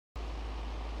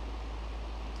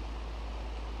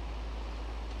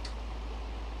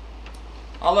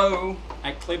Although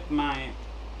I clipped my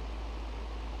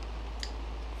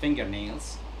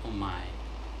fingernails on my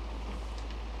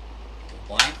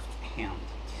left hand.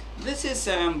 This is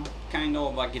kind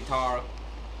of a guitar.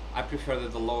 I prefer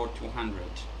the lower 200,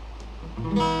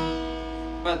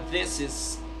 but this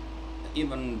is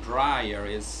even drier.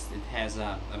 It has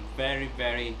a very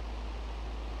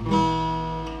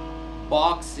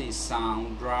boxy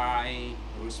sound, dry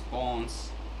response,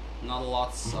 not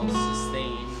lots of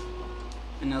sustain,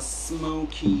 and a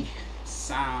smoky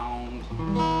sound,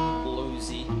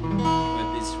 bluesy,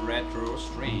 with these retro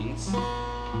strings.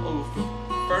 Oh,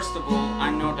 first of all,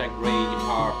 I'm not a great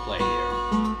guitar player.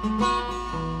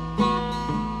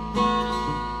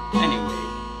 Anyway,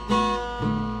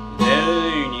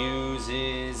 the news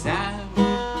is out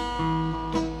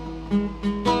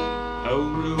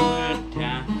all over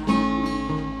town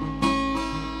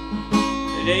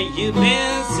that you've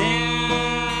been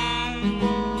seen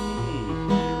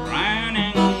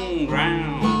running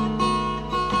round.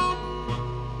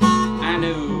 I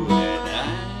know that I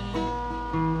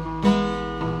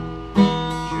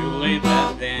should leave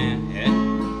that then.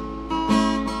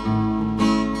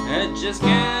 I just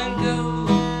can't go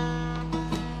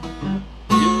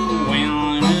to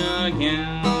win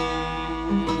again.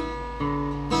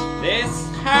 This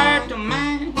heart of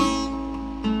mine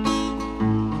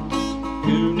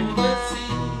could never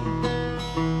see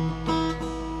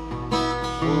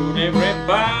what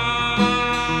everybody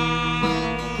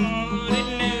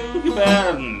knew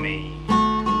about me.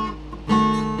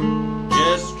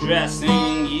 Just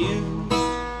dressing you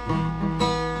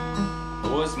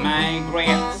was my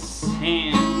greatest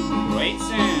sin, great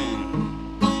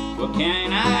sin. What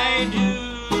can I do?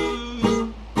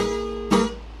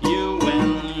 You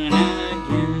win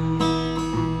again.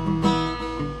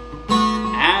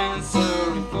 I'm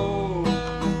sorry for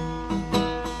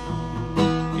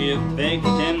your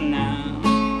victim now.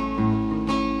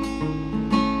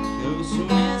 Go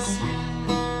soon as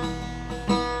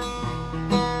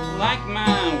like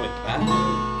mine without.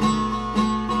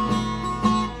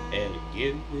 And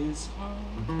give his heart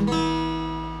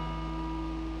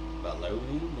below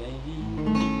him down.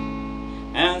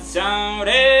 And so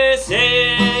they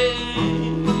say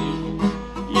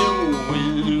you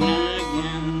win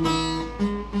again.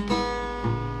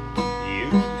 You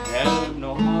have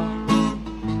no heart,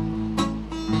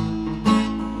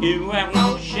 you have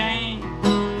no shame.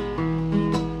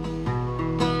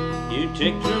 You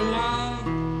take your love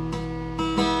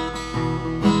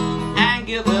and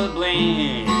give the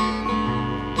blame.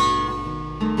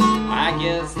 I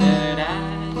guess that I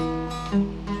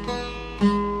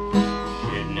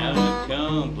should not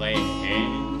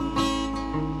complain.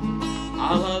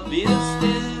 I love you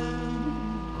still.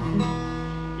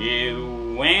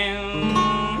 You win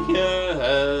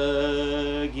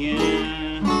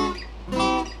again.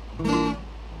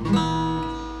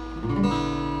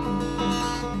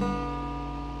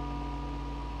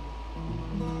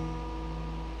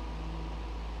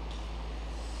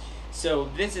 So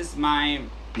this is my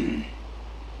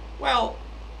well,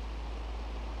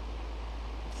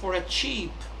 for a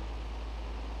cheap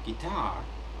guitar,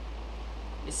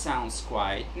 it sounds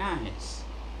quite nice,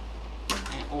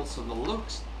 and also the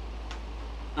looks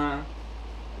are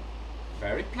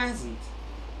very pleasant.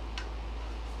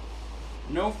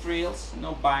 No frills,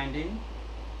 no binding.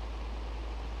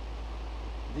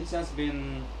 This has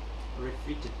been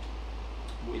refitted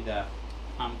with a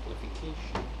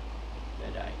amplification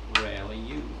that I rarely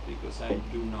use because I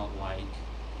do not like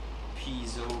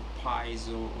piezo,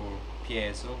 or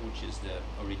piezo, which is the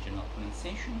original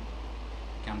pronunciation.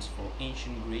 It comes from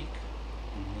ancient Greek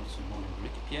and also modern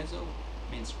Greek. Piezo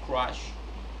means crush,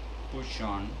 push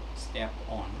on, step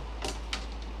on,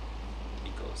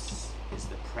 because it's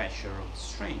the pressure of the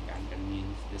string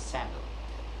underneath the saddle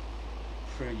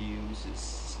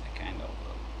produces a kind of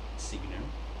a signal.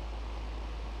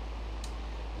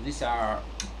 These are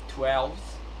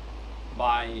 12th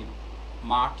by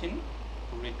Martin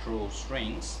retro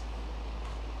strings.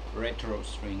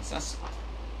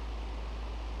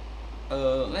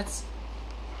 Let's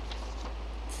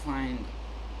find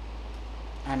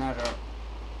another.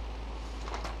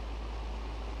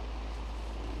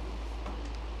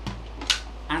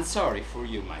 I'm sorry for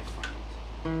you, my friend.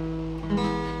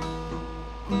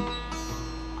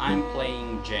 I'm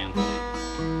playing gently.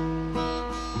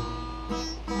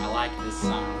 I like the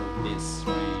sound of these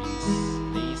strings.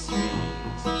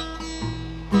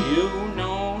 You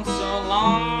know, so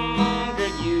long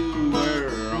that you were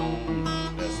wrong,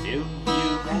 but still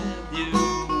you have your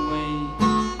way.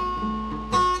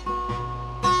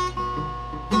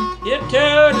 You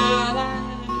told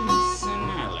lies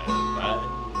and alibis.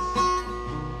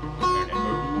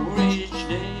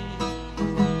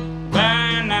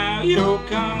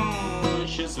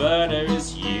 as far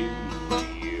as you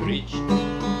reach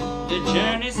the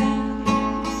journey's end.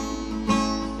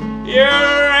 You're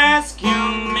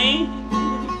asking me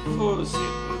for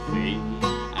sympathy.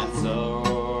 I'm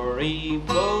sorry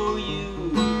for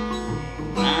you,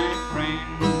 my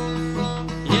friend.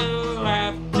 You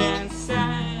laughed and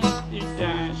sighed,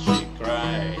 and she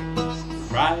cried,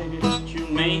 tried to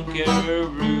make her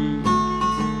rude.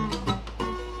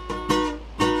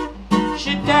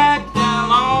 She tagged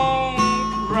along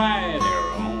to ride her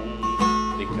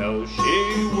home because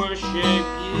she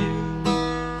worshipped you.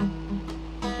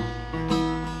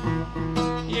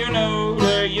 You know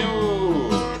that you're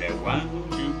the one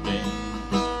to blame.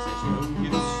 There's no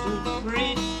use to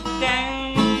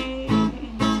pretend.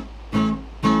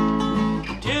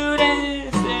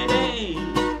 Today's the day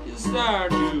you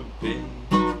start to pay.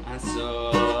 I'm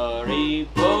sorry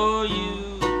for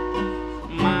you,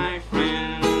 my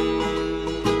friend.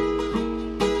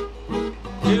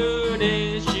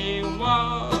 Today she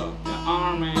walked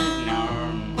arm in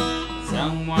arm,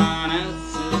 someone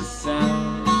else's side.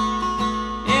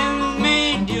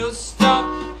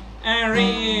 And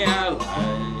realize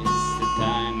the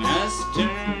time has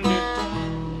turned the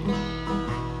tide.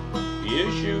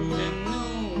 You should have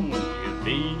known you'd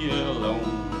be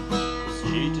alone, 'cause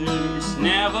cheaters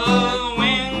never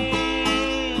win.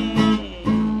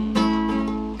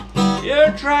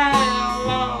 Your trial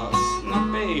lost,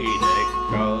 not paid the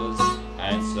cost.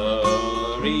 I'm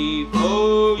sorry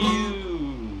for you.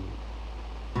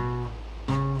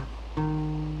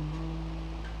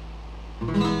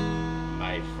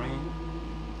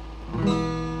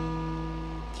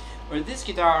 Well, this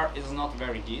guitar is not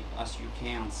very deep, as you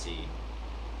can see.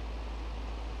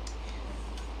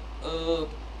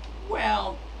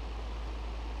 Well,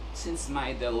 since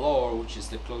my Delore, which is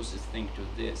the closest thing to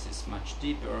this, is much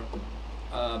deeper,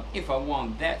 if I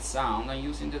want that sound, I'm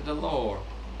using the Delore.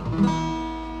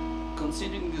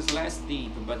 Considering this less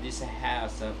deep, but this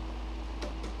has a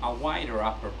wider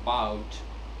upper bout,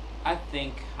 I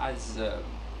think has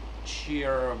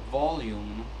sheer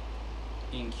volume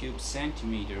in cube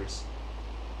centimeters.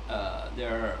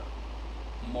 They're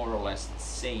more or less the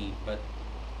same, but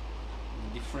the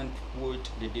different wood,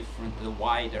 the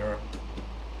wider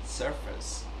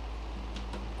surface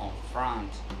on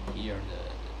front here,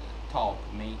 the top,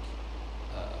 make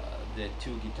the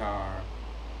two guitar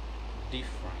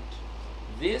different.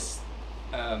 This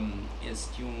is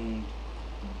tuned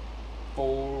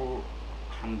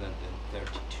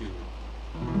 432.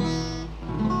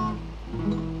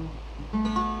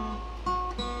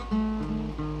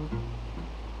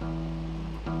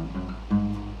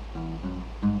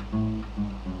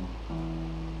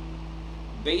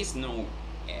 Bass notes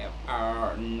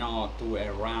are not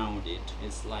around it.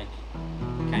 It's like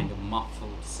kind of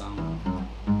muffled sound.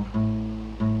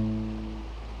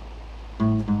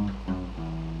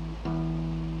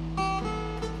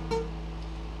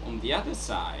 On the other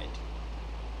side,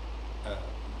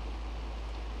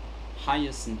 the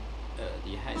highest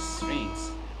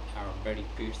strings are very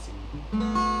piercing.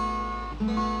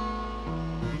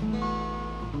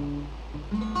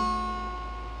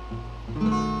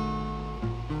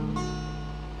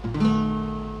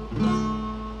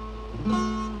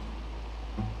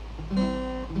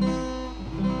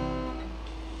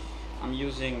 I'm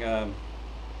using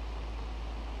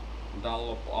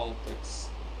Dunlop Altex.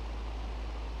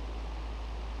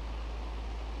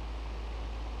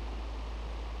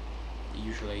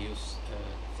 Usually I use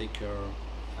thicker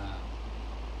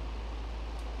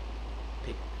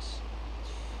picks.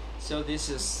 So this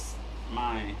is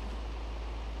my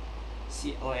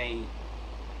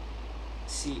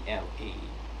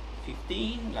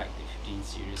CLA-15, like the 15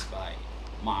 series by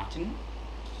Martin.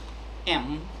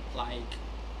 M like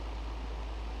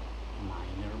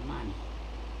minor money.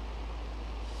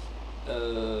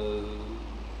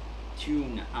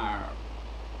 Tune are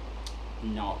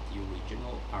not the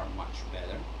original, are much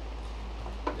better.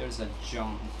 There's a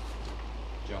John.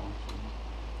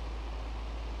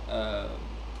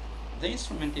 The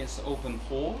instrument is open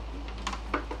 4,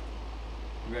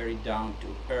 very down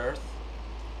to earth.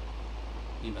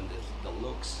 Even the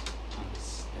looks and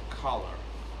the color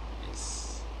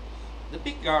is. The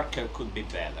big arca could be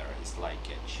better. It's like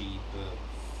a cheap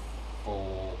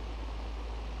faux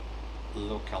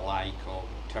look-alike of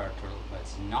Turtle, but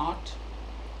it's not.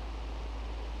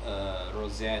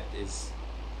 Rosette is,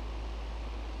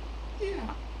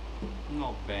 yeah,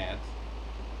 not bad.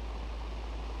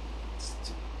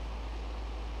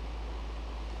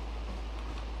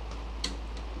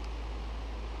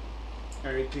 I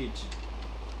repeat.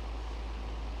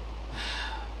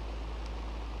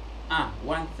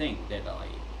 One thing that I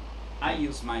I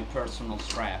use my personal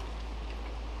strap.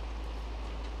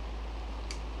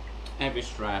 Every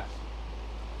strap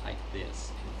like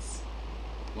this is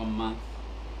 1 month.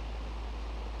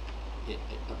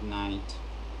 At night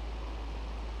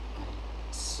I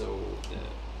saw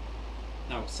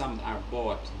some I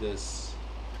bought this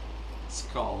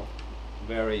skull,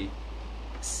 very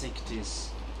 60s.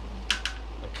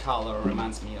 The color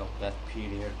reminds me of that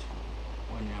period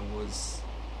when I was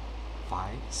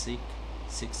 5, 6.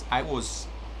 I was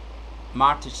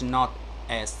March not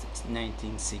as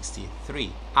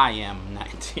 1963. I am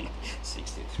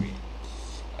 1963.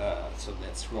 So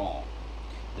that's wrong.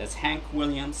 That's Hank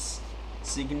Williams'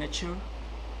 signature,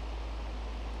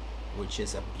 which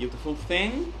is a beautiful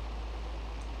thing.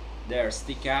 There's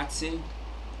Sticazzi.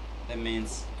 That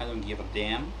means I don't give a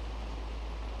damn,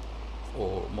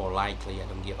 or more likely I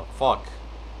don't give a fuck,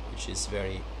 which is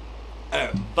very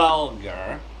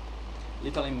vulgar.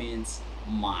 Literally means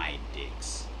my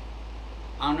dicks.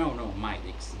 Oh no, my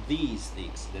dicks. These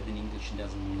dicks. That in English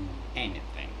doesn't mean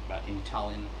anything, but in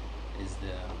Italian is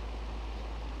the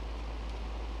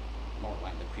more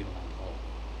like the equivalent of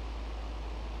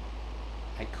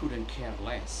I couldn't care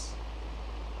less,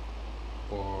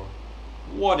 or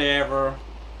whatever.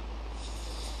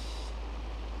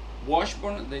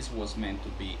 Washburn, this was meant to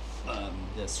be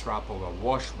the strap of a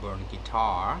Washburn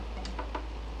guitar,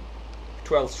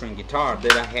 12-string guitar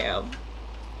that I have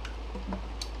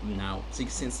now,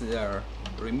 since they are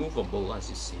removable, as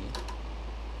you see.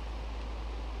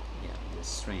 Yeah, the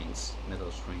strings,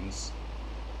 metal strings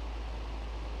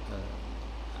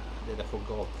that I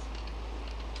forgot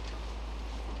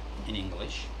in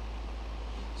English,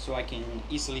 so I can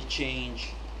easily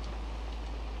change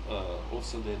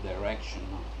also the direction.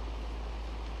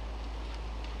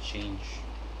 Change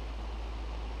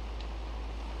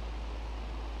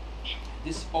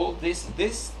this.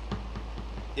 This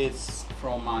is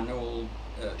from an old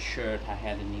shirt I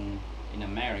had in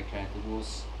America. It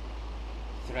was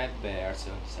threadbare,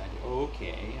 so I decided,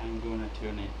 okay, I'm gonna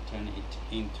turn it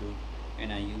into,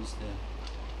 and I used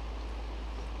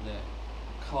the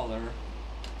color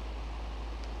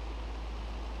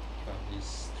of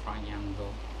this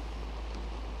triangle.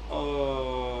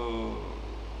 Oh,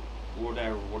 what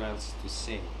else to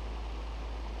say?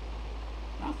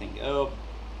 Nothing.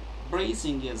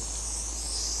 Bracing is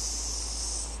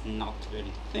not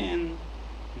very thin,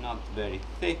 not very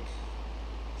thick,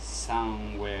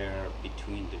 somewhere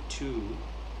between the two.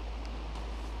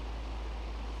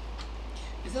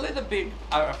 It's a little big.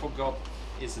 I forgot.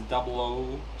 It's a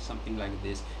 00, something like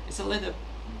this. It's a little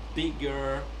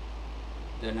bigger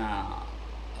than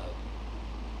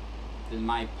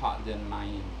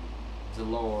the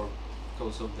lower,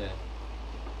 because of the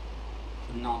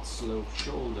not sloped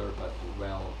shoulder, but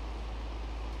well,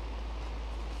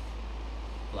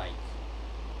 like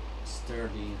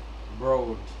sturdy,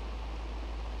 broad,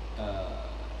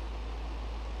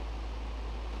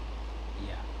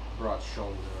 broad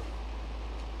shoulder,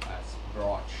 as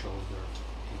broad shouldered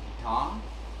guitar.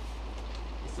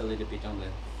 It's a little bit on the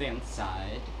thin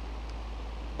side,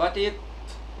 but it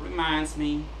reminds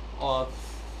me of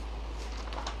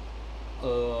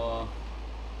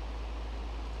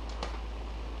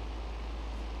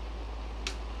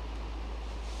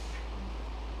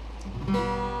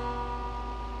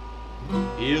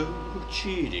your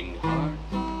cheating heart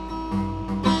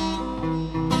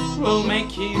will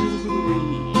make you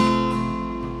weep.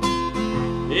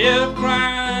 You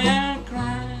cry and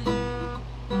cry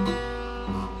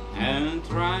and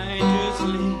try to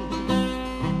sleep,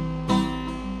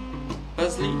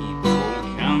 but sleep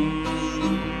won't come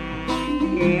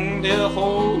the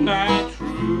whole night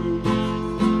through.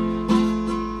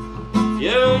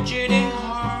 Your cheating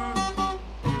heart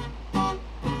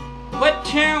will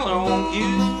tell on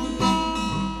you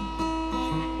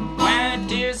when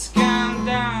tears come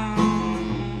down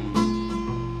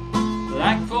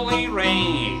like falling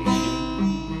rain.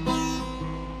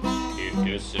 If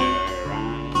you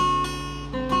surround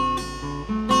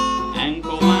and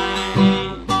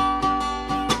collide,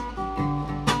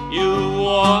 you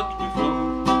walk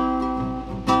before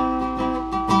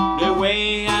the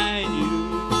way I do.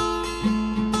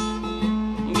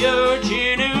 Your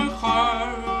cheating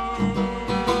heart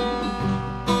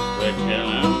will tell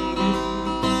on you.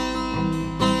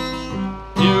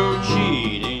 Your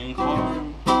cheating heart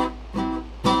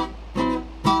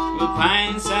will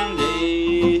find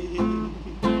someday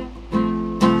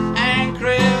and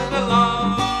crave the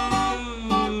love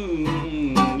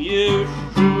you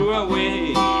threw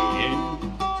away.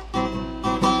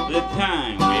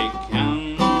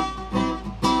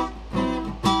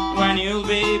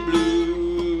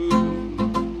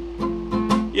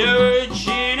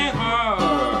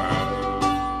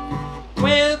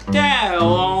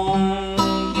 fell on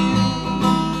you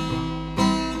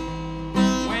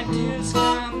when tears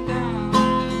come down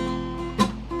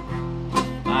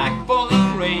like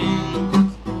falling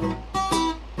rain.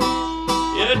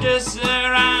 You just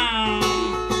around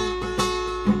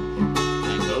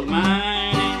and hold my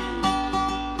hand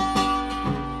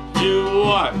to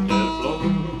wipe the floor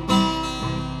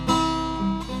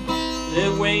the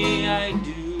way I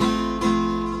do.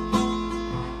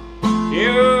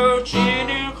 Your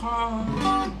cheating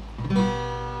heart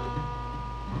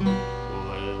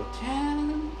will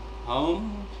tell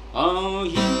on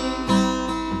you.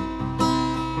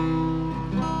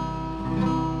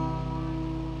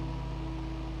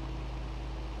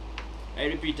 I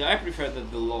repeat, I prefer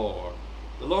the Lord.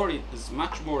 The Lord is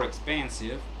much more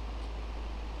expensive,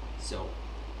 so,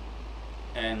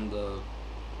 and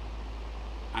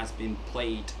has been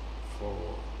played for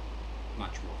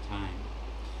much more time.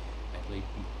 I played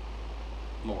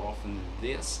more often than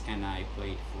this, and I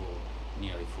played for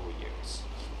nearly 4 years.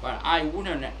 But I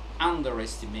wouldn't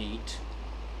underestimate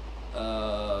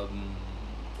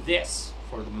this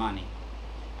for the money.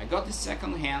 I got this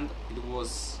second hand. It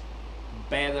was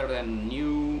better than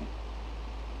new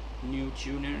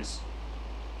tuners.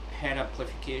 Had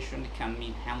amplification, can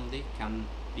be handy.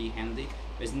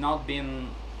 It's not been,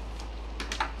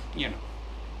 you know,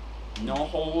 no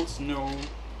holes, no.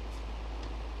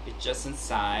 It's just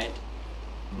inside.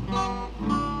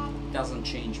 It doesn't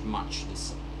change much the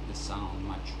sound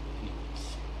much.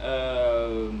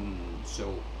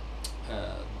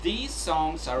 These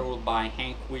songs are all by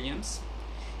Hank Williams.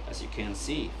 As you can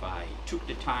see, if I took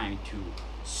the time to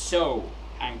sew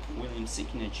Hank Williams'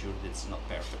 signature, that's not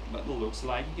perfect, but it looks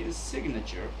like his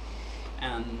signature,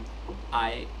 and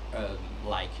I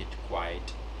like it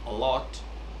quite a lot.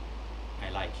 I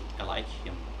like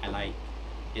him. I like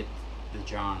it, the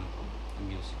genre, the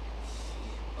music.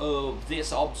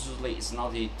 This obviously is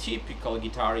not a typical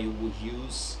guitar you would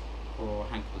use for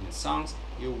Hank Williams songs.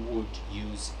 You would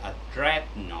use a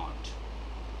dreadnought.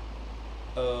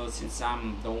 Since I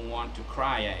don't want to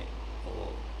cry,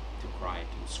 to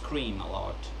scream a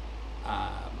lot,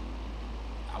 I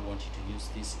want you to use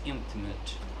this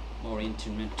more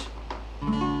intimate,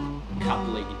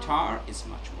 cuddly guitar. It's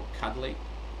much more cuddly.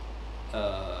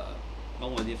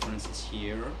 Only difference is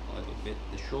here, a little bit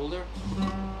the shoulder.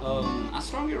 I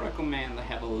strongly recommend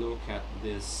have a look at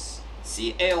this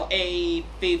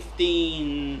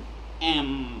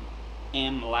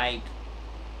CLA-15M. Like,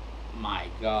 my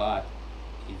God,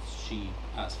 it's cheap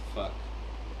as fuck.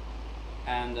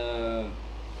 And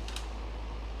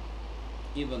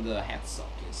even the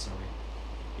headstock is, sorry,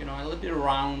 you know, a little bit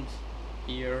round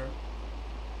here.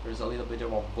 There's a little bit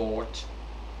of a vort,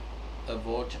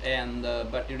 and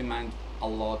but it reminds a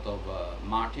lot of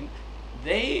Martin.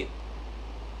 They,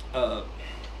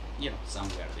 you know,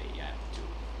 somewhere they have to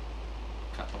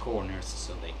cut corners,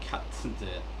 so they cut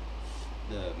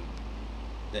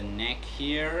the neck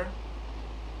here.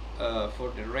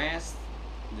 For the rest,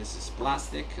 this is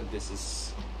plastic. This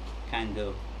is kind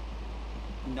of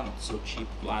not so cheap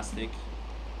plastic.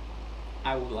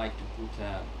 I would like to put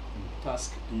a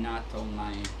tusk nut on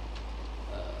my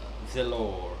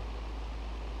velour.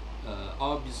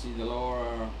 Obviously the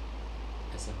velour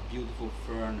has a beautiful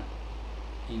fern,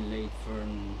 inlaid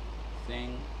fern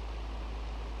thing,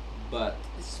 but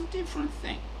it's a different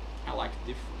thing. I like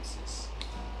differences.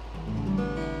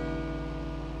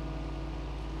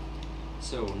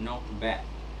 So not bad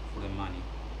for the money.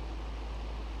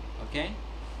 Okay,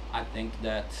 I think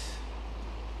that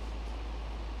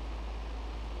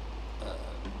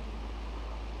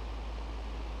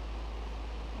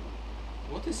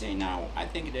what to say now, I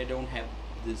think they don't have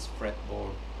this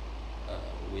fretboard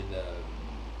with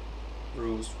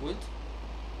rosewood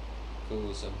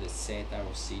because of the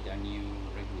ZRC, new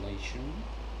regulation,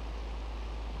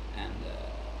 and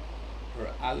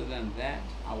other than that,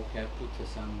 I would have put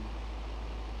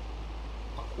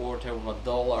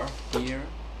 $0.25 here,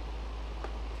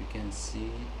 if you can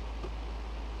see.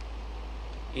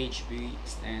 HB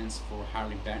stands for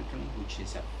Harley Benton, which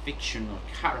is a fictional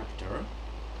character.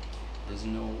 There's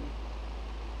no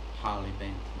Harley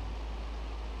Benton.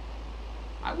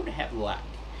 I would have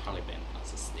liked Harley Benton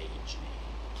as a stage name.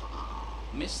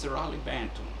 Mr. Harley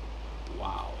Benton.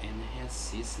 Wow, and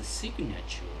has his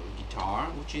signature guitar,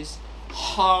 which is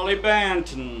Harley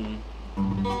Benton.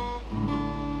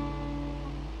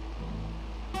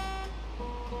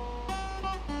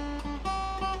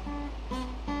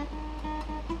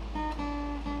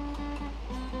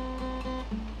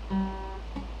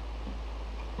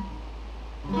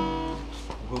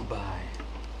 Goodbye.